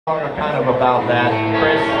Kind of about that,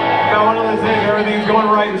 Chris. Now, one of those days everything's going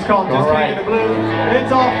right. It's called Just Cant Get The Blues.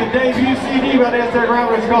 It's off the debut CD by the Esoteric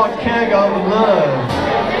Ramblers. It's called Cant Get The Blues.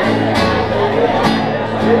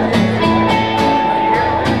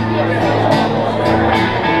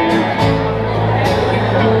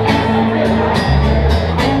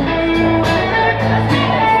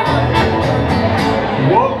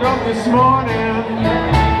 Woke up this morning,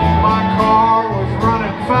 my car was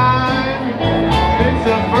running fine. It's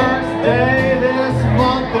the first day this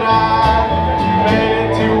month that I made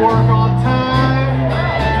it to work on time.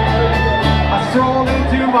 I strolled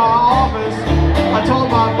into my office. I told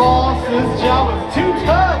my boss this job was too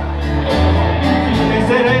tough. He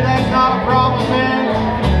said, hey, that's not a problem, man.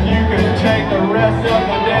 You can take the rest of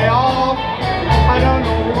the day off. I don't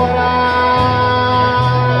know what I'm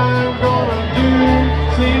gonna do.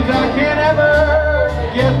 Seems I can't ever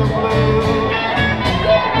get the blues.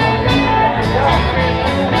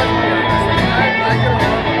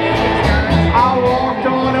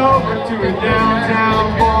 To a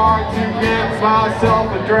downtown bar to get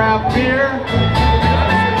myself a draft beer.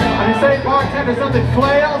 And he say, bartender, something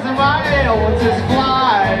flails in my ale. What's this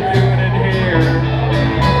fly doing in here?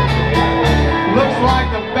 Looks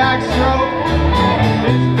like the backstroke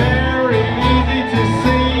is very easy to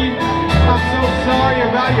see. I'm so sorry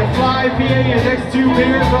about your fly, PA. Your next two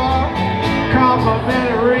beers are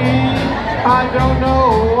complimentary. I don't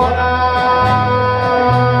know what I'm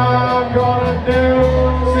gonna do.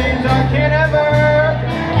 Seems I can't ever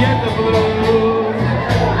get the blues.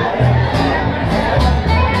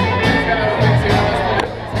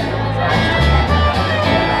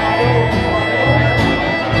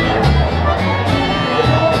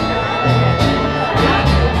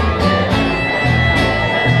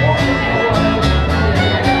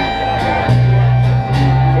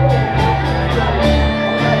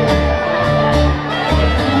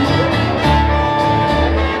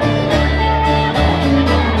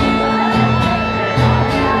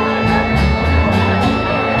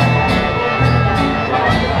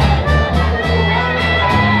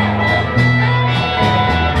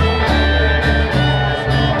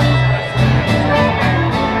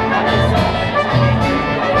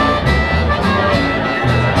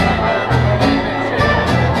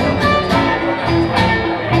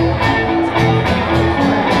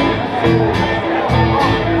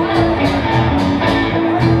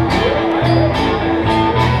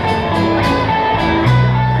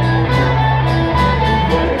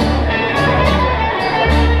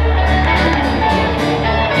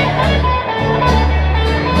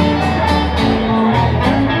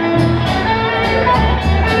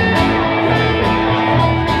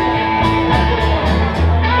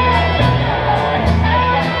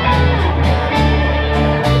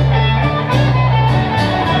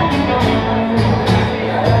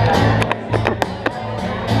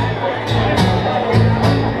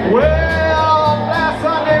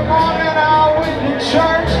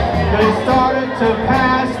 To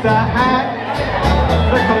pass the hat,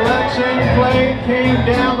 the collection plate came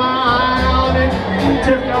down my aisle and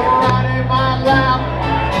tipped over right in my lap.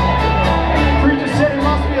 Preacher said it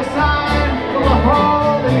must be a sign from the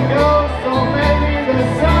Holy Ghost, or maybe the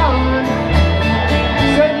Son.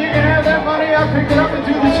 Said you can have that money. I picked it up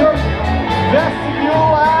into the church vestibule.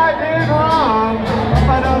 I did wrong.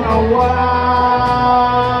 I don't know what I'm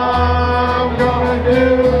gonna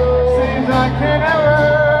do. Seems I can't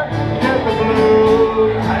ever get the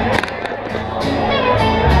blues.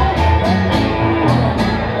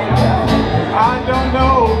 I don't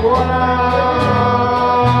know what I'm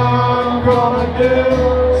gonna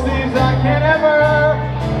do.